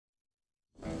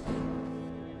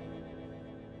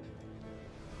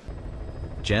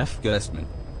Jeff Gerstmann.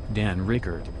 Dan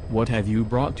Rickard, what have you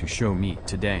brought to show me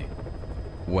today?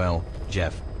 Well,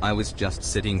 Jeff, I was just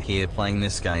sitting here playing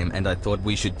this game and I thought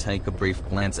we should take a brief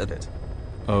glance at it.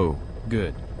 Oh,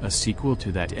 good, a sequel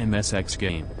to that MSX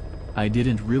game. I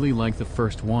didn't really like the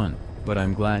first one, but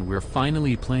I'm glad we're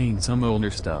finally playing some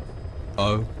older stuff.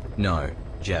 Oh, no,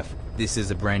 Jeff, this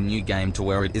is a brand new game to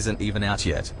where it isn't even out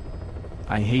yet.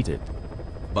 I hate it.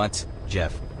 But,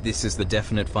 Jeff, this is the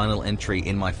definite final entry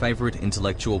in my favorite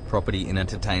intellectual property in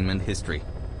entertainment history.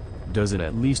 Does it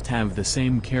at least have the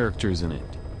same characters in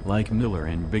it, like Miller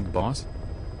and Big Boss?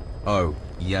 Oh,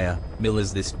 yeah,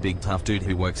 Miller's this big tough dude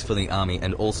who works for the army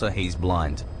and also he's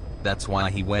blind. That's why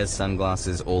he wears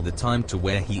sunglasses all the time to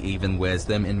where he even wears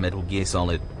them in Metal Gear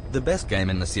Solid, the best game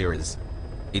in the series.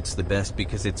 It's the best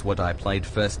because it's what I played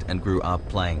first and grew up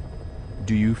playing.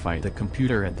 Do you fight the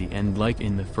computer at the end like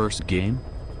in the first game?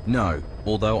 No,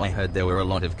 although I heard there were a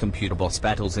lot of computer boss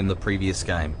battles in the previous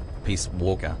game, Peace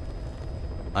Walker.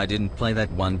 I didn't play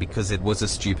that one because it was a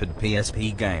stupid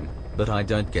PSP game, but I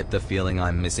don't get the feeling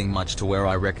I'm missing much to where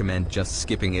I recommend just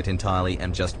skipping it entirely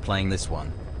and just playing this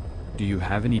one. Do you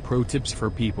have any pro tips for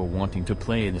people wanting to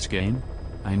play this game?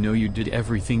 I know you did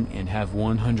everything and have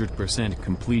 100%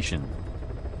 completion.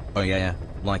 Oh yeah,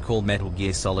 like all Metal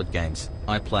Gear Solid games,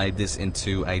 I played this in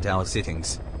 2 8-hour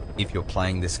sittings. If you're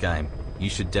playing this game, you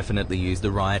should definitely use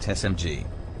the Riot SMG.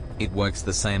 It works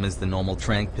the same as the normal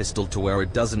tranq pistol to where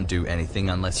it doesn't do anything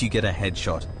unless you get a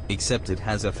headshot, except it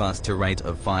has a faster rate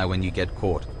of fire when you get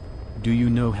caught. Do you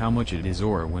know how much it is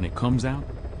or when it comes out?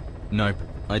 Nope,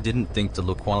 I didn't think to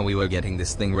look while we were getting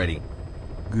this thing ready.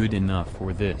 Good enough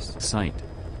for this site.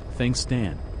 Thanks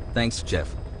Dan. Thanks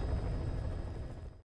Jeff.